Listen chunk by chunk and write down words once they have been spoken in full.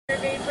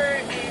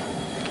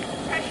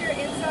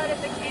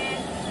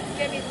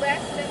going to be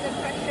less than the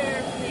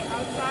pressure from the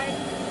outside,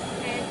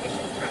 and it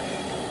should crush.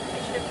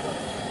 It should float.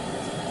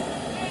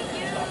 Thank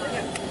you.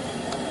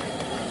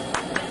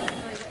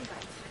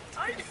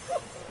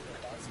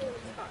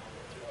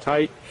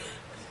 Tight.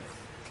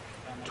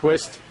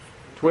 Twist.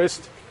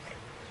 Twist.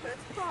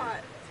 That's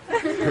hot. You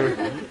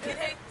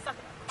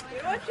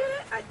want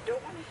it? I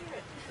don't want to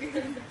hear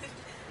it.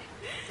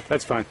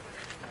 That's fine.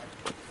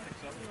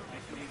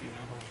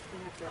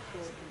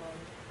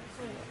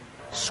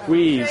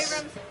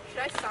 Squeeze.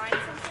 Should I sign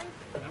something?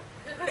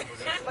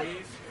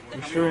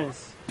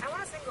 Insurance. I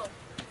want a single.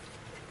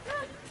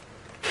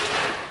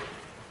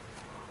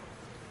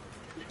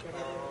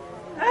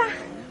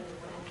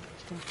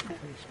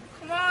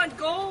 Come on,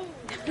 go!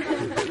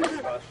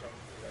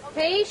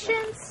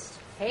 Patience.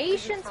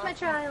 Patience, my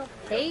child.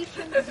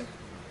 Patience.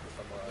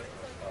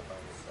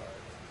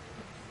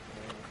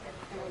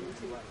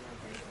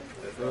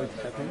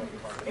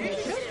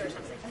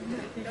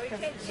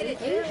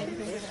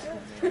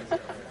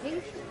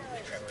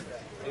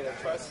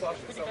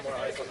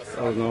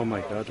 Oh no,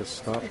 my God, the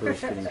stopper is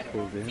getting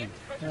pulled in.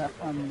 Yeah,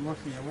 I'm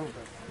looking a little bit.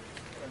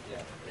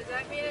 Does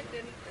that mean it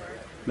didn't work?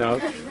 Now,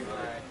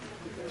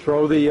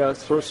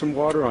 throw some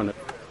water on it.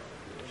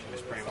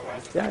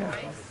 Yeah.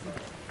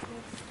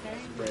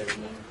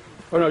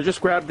 Oh no,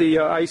 just grab the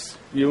ice,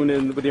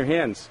 Yoon, with your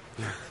hands.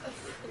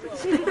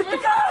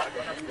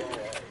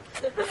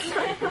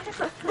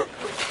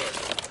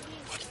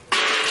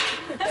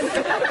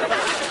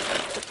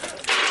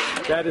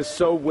 That is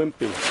so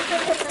wimpy. Well,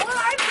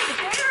 I'm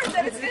scared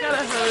that it's going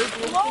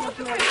to blow up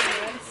in my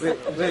face.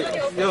 Wait,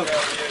 yo.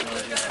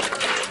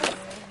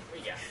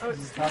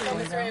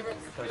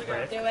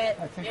 Do it.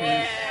 I think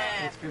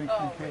it's getting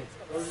concave.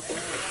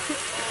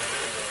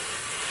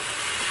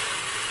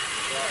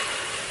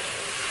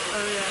 Oh,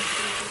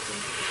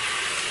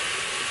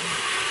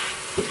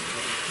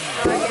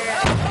 yeah.